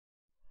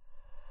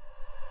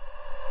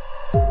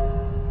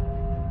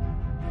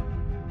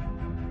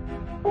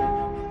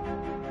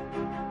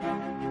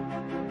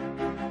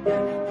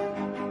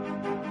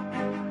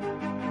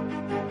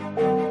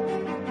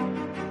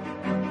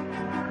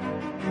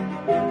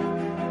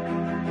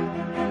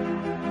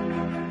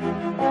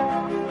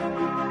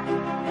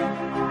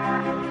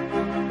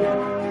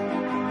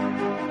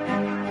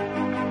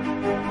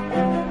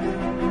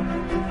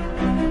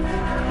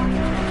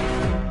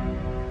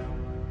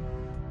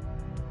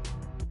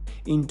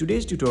In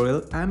today's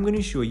tutorial, I'm going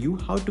to show you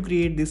how to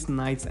create this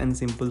nice and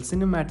simple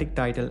cinematic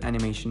title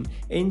animation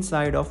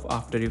inside of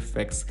After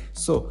Effects.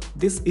 So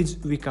this is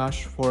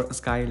Vikash for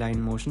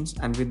Skyline Motions,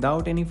 and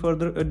without any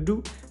further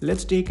ado,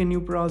 let's take a new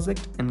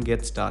project and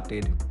get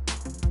started.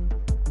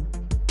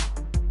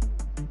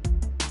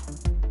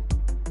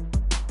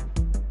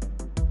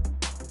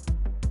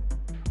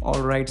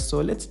 Alright, so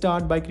let's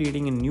start by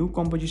creating a new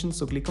composition.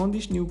 So click on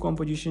this new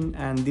composition,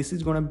 and this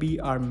is gonna be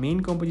our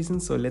main composition.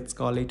 So let's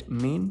call it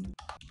main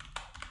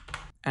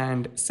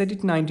and set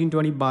it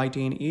 1920 by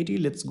 1080.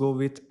 Let's go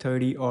with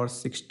 30 or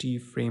 60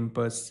 frame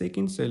per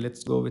second. So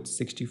let's go with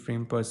 60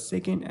 frame per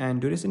second, and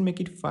duration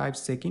make it 5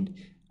 seconds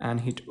and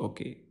hit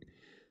OK.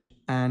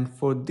 And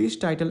for this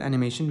title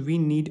animation, we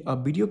need a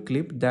video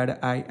clip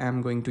that I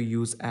am going to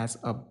use as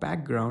a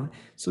background.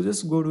 So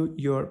just go to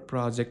your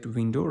project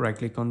window, right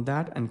click on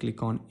that and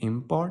click on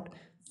import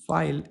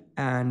file,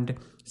 and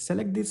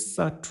select this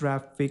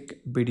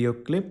traffic video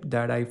clip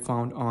that I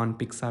found on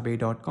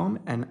pixabay.com,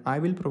 and I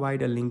will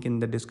provide a link in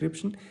the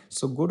description.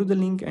 So go to the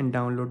link and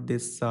download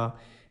this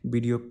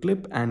video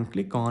clip and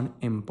click on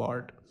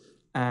import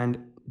and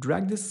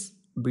drag this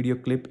video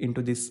clip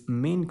into this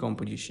main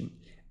composition,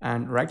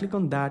 and right click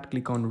on that,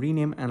 click on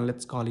rename, and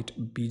let's call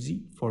it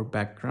BG for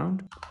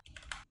background.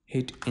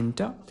 Hit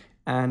enter,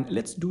 and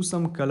let's do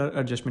some color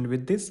adjustment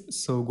with this.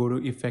 So go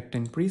to effect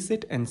and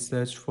preset and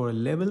search for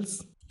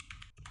levels,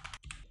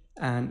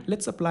 and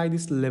let's apply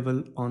this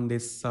level on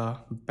this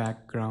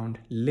background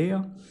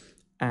layer,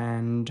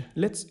 and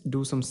let's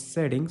do some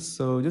settings.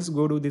 So just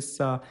go to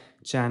this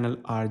channel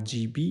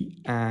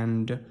RGB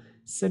and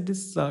set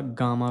this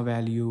gamma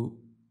value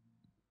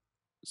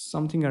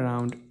something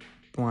around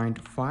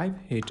 0.5,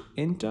 hit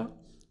enter,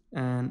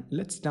 and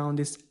let's down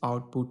this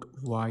output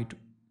white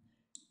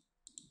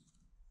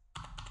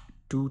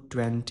to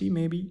 20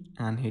 maybe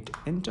and hit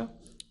enter,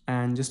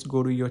 and just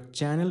go to your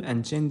channel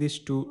and change this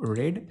to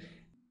red,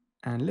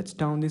 and let's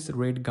down this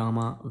red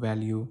gamma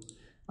value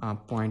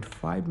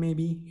 0.5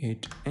 maybe,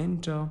 hit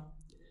enter,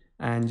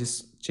 and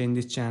just change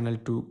this channel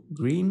to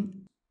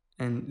green,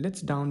 and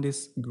let's down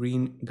this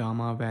green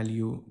gamma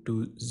value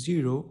to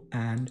 0,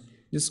 and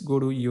just go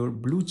to your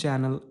blue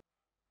channel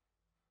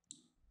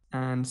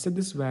and set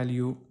this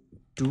value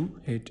to,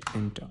 hit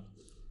enter.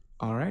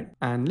 All right,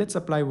 and let's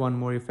apply one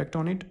more effect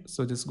on it.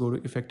 So just go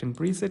to effect and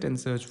preset and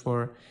search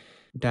for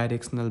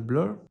directional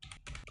blur,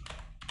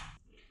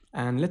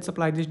 and let's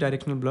apply this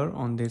directional blur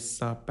on this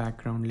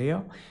background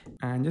layer,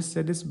 and just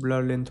set this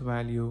blur length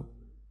value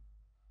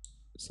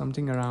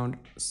something around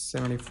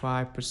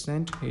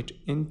 75%, hit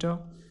enter,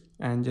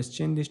 and just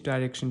change this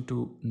direction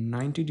to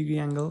 90-degree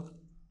angle,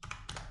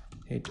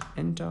 hit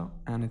enter,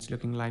 and it's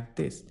looking like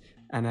this.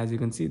 And as you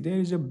can see, there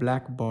is a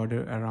black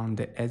border around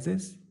the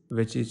edges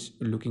which is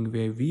looking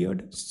very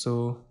weird.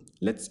 So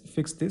let's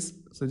fix this.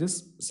 So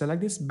just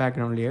select this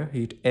background layer,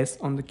 hit S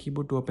on the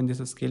keyboard to open this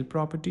scale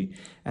property,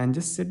 and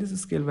just set this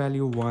scale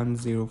value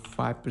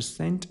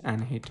 105%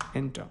 and hit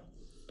enter.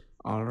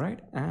 All right,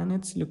 and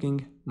it's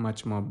looking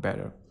much more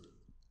better.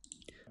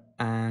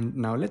 And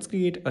now let's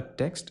create a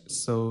text.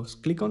 So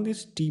click on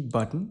this T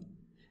button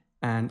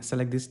and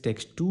select this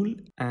text tool,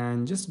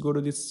 and just go to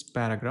this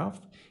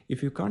paragraph.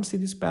 If you can't see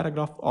this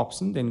paragraph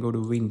option, then go to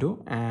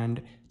window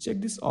and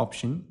check this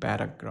option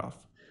paragraph.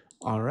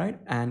 All right,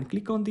 and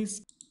click on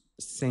this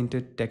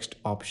centered text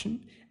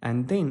option,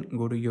 and then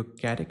go to your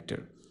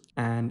character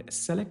and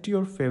select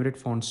your favorite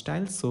font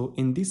style. So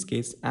in this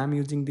case, I'm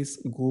using this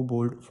Go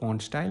Bold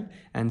font style,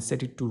 and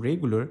set it to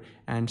regular,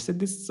 and set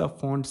this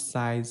font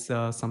size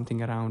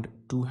something around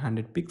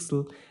 200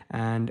 pixel,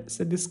 and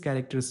set this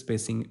character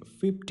spacing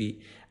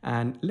 50,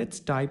 and let's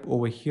type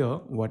over here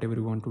whatever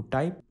you want to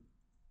type.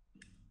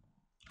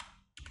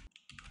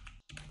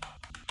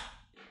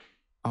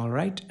 All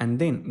right, and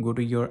then go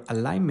to your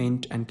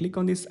alignment and click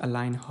on this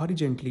align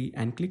horizontally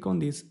and click on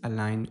this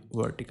align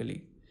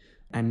vertically.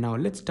 And now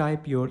let's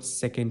type your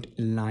second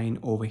line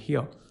over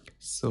here.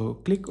 So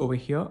click over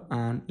here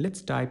and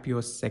let's type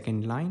your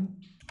second line,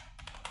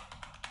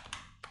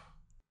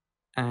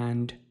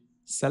 and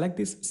select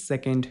this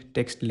second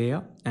text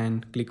layer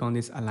and click on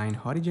this align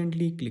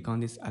horizontally, click on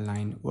this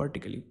align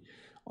vertically.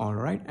 All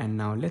right, and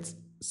now let's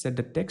set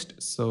the text.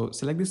 So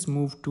select this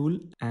move tool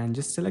and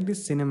just select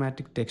this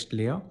cinematic text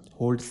layer,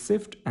 hold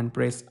shift and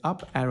press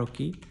up arrow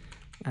key,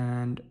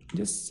 and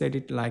just set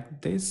it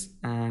like this,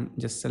 and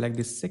just select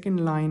this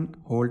second line,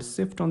 hold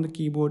shift on the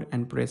keyboard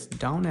and press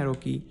down arrow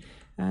key,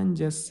 and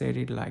just set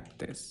it like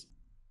this.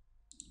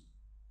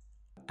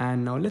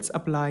 And now let's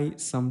apply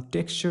some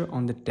texture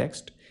on the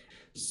text.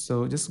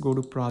 So just go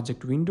to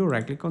project window,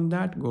 right click on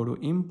that, go to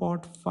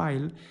import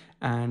file,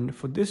 and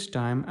for this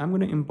time I'm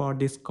going to import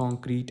this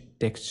concrete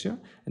texture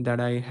that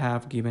I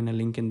have given a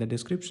link in the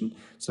description.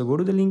 So go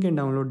to the link and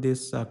download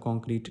this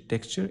concrete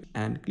texture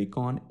and click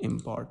on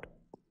import,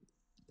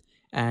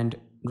 and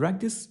drag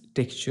this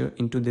texture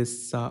into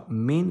this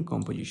main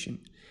composition,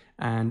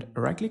 and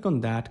right click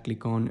on that,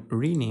 click on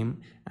rename,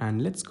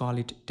 and let's call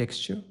it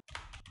texture,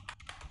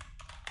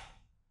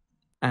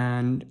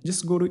 and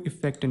just go to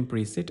effect and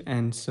preset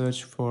and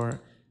search for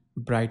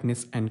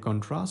brightness and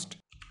contrast.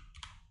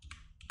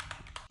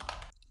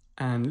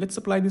 And let's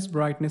apply this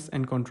brightness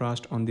and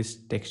contrast on this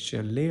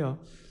texture layer,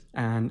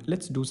 and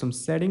let's do some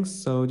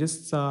settings. So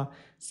just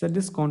set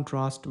this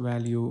contrast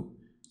value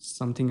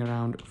something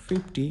around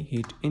 50,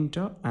 hit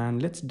enter,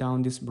 and let's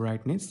down this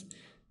brightness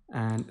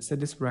and set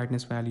this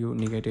brightness value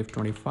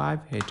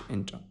 -25, hit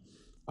enter.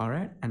 All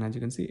right, and as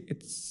you can see,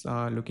 it's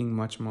looking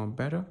much more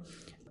better.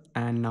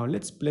 And now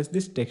let's place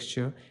this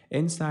texture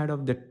inside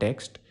of the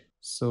text.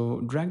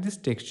 So drag this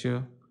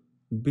texture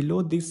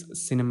below this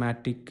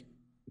cinematic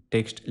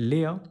text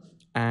layer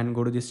and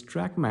go to this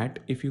track matte.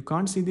 If you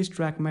can't see this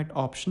track matte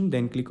option,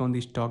 then click on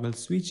this toggle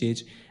switch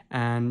edge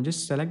and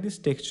just select this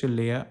texture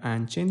layer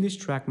and change this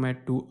track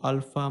matte to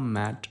alpha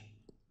matte,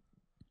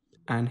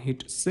 and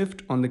hit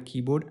shift on the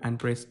keyboard and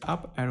press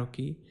up arrow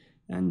key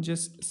and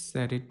just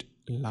set it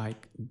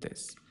like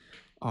this.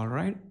 All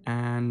right,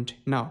 and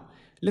now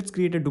let's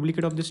create a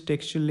duplicate of this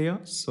texture layer.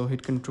 So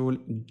hit Ctrl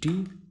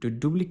D to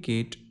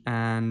duplicate,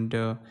 and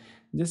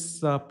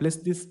just place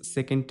this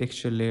second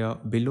texture layer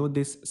below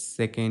this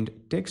second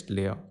text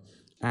layer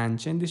and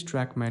change this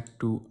track matte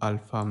to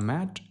alpha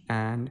matte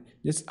and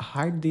just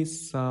hide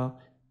this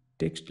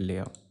text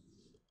layer.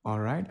 All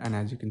right, and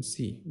as you can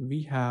see,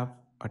 we have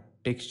a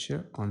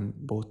texture on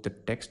both the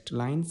text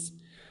lines.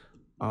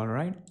 All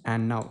right,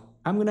 and now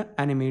I'm gonna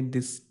animate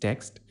this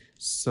text.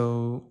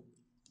 So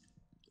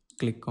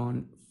click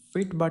on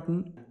fit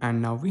button,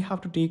 and now we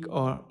have to take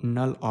a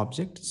null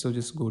object. So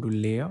just go to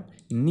layer,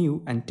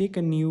 new, and take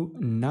a new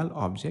null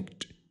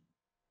object,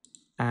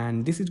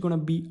 and this is gonna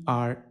be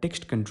our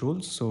text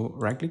control. So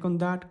right click on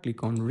that,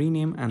 click on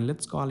rename, and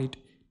let's call it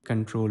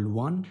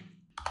control1,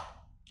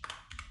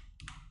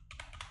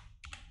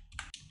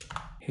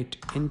 hit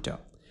enter,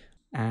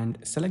 and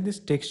select this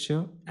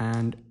texture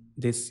and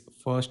this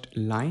first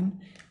line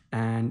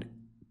and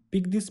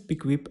pick this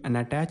pick whip and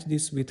attach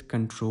this with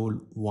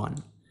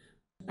control1,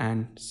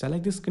 and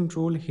select this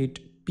control, hit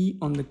P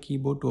on the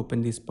keyboard to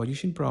open this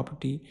position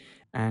property,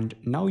 and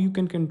now you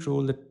can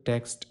control the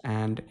text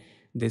and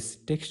this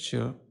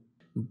texture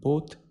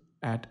both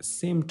at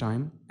same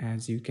time,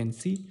 as you can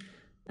see.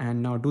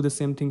 And now do the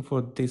same thing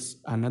for this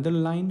another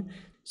line.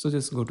 So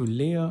just go to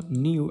layer,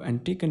 new,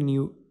 and take a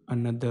new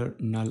another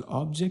null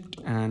object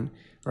and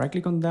right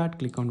click on that,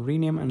 click on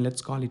rename, and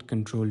let's call it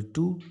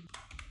control2,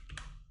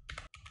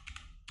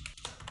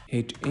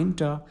 hit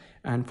enter,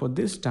 and for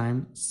this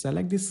time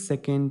select this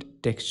second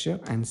texture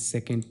and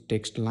second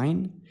text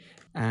line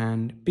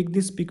and pick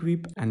this pick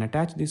whip and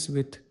attach this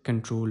with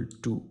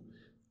control2.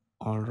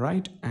 All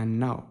right, and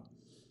now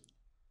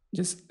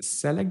just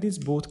select these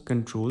both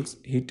controls,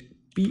 hit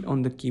P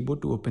on the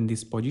keyboard to open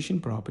this position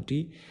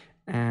property,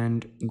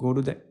 and go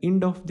to the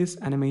end of this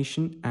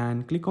animation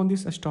and click on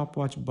this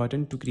stopwatch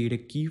button to create a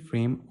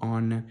keyframe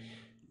on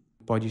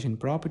position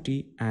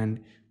property, and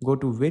go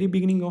to very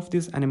beginning of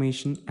this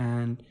animation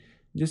and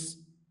just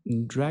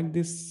drag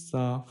this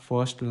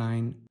first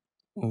line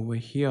over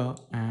here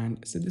and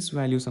set this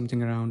value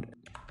something around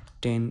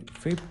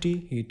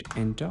 1050, hit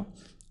enter,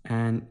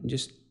 and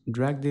just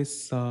drag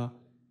this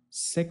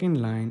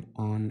second line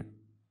on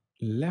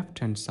left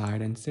hand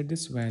side and set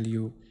this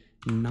value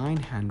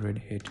 900,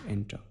 hit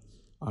enter.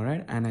 All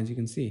right, and as you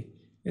can see,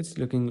 it's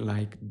looking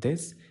like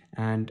this.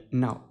 And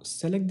now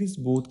select these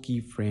both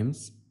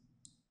keyframes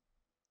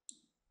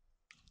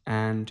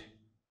and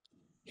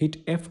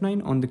hit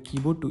F9 on the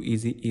keyboard to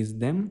easy ease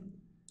them.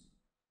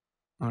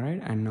 All right,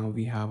 and now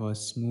we have a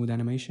smooth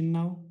animation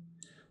now,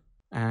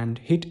 and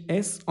hit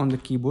S on the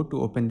keyboard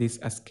to open this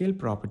scale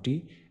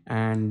property,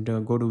 and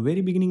go to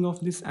very beginning of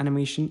this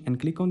animation and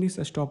click on this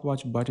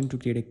stopwatch button to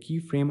create a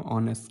keyframe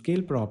on a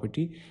scale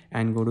property,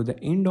 and go to the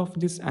end of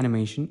this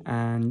animation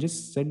and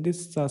just set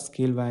this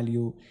scale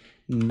value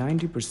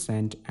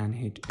 90% and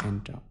hit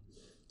enter.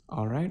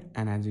 All right,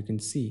 and as you can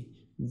see,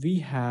 we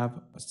have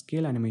a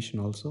scale animation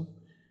also,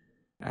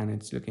 and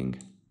it's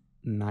looking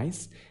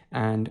nice.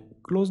 And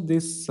close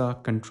this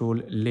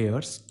control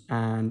layers,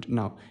 and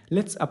now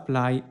let's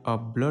apply a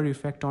blur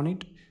effect on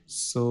it.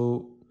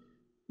 So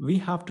we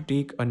have to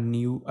take a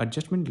new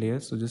adjustment layer.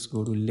 So just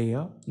go to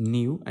layer,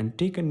 new, and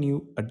take a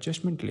new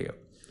adjustment layer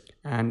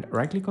and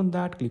right click on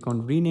that, click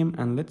on rename,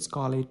 and let's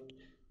call it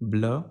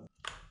blur,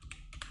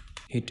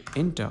 hit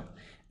enter,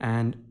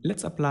 and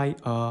let's apply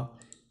a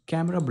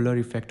camera blur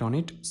effect on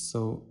it.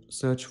 So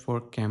search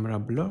for camera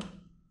blur,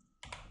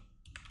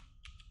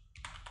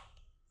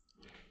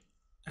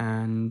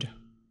 and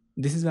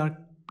this is our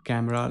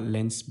camera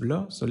lens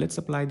blur. So let's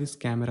apply this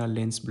camera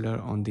lens blur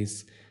on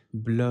this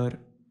blur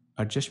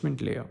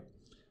adjustment layer.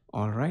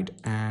 All right,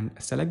 and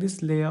select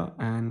this layer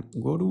and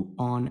go to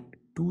on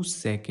 2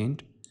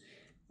 second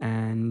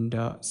and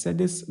set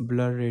this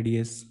blur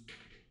radius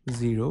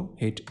 0,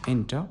 hit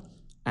enter,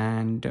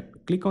 and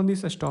click on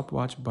this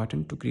stopwatch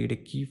button to create a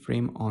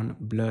keyframe on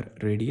blur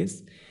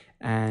radius,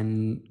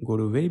 and go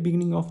to very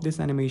beginning of this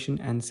animation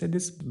and set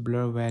this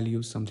blur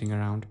value something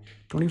around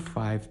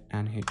 25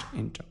 and hit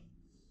enter.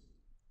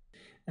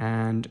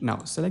 And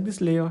now select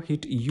this layer,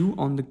 hit U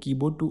on the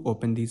keyboard to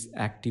open these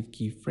active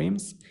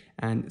keyframes,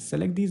 and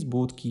select these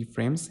both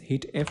keyframes,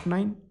 hit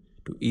F9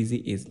 to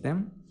easy ease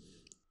them.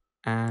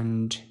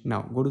 And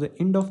now go to the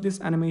end of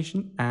this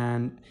animation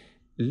and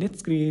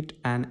let's create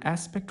an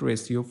aspect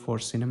ratio for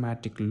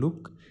cinematic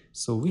look.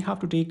 So we have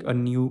to take a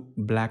new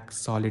black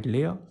solid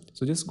layer.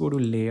 So just go to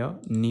layer,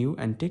 new,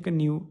 and take a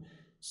new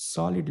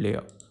solid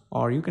layer,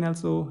 or you can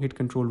also hit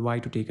Ctrl Y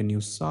to take a new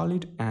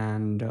solid,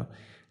 and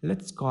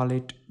let's call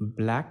it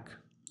black.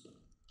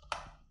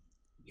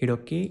 Hit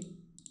OK,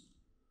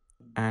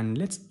 and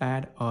let's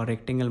add a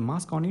rectangle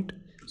mask on it.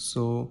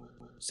 So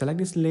select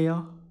this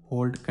layer,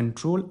 hold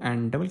Control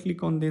and double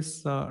click on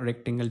this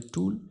rectangle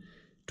tool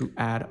to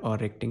add a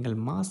rectangle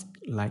mask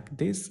like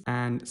this,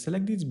 and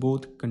select these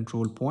both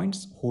control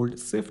points, hold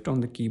Shift on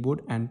the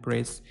keyboard and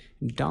press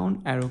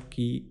down arrow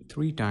key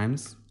 3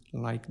 times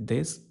like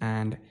this,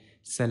 and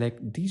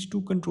select these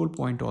two control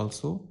point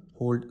also,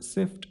 hold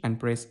Shift and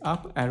press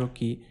up arrow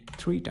key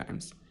 3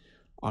 times.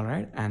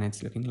 Alright, and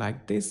it's looking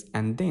like this,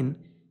 and then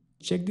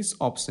check this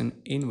option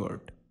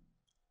invert,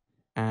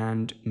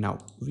 and now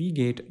we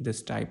get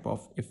this type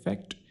of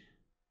effect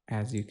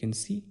as you can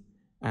see,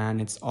 and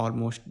it's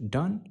almost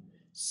done.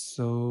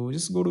 So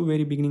just go to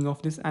very beginning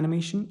of this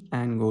animation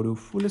and go to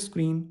full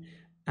screen,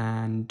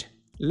 and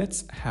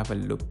let's have a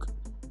look.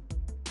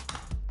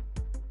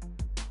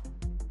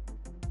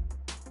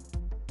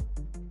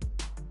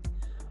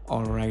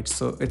 Alright,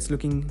 so it's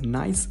looking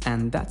nice,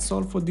 and that's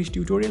all for this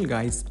tutorial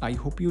guys. I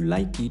hope you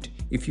like it.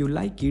 If you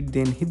like it,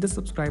 then hit the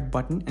subscribe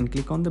button and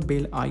click on the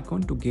bell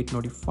icon to get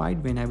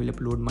notified when I will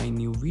upload my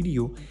new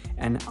video,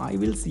 and I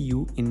will see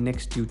you in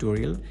next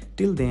tutorial.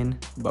 Till then,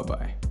 bye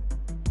bye.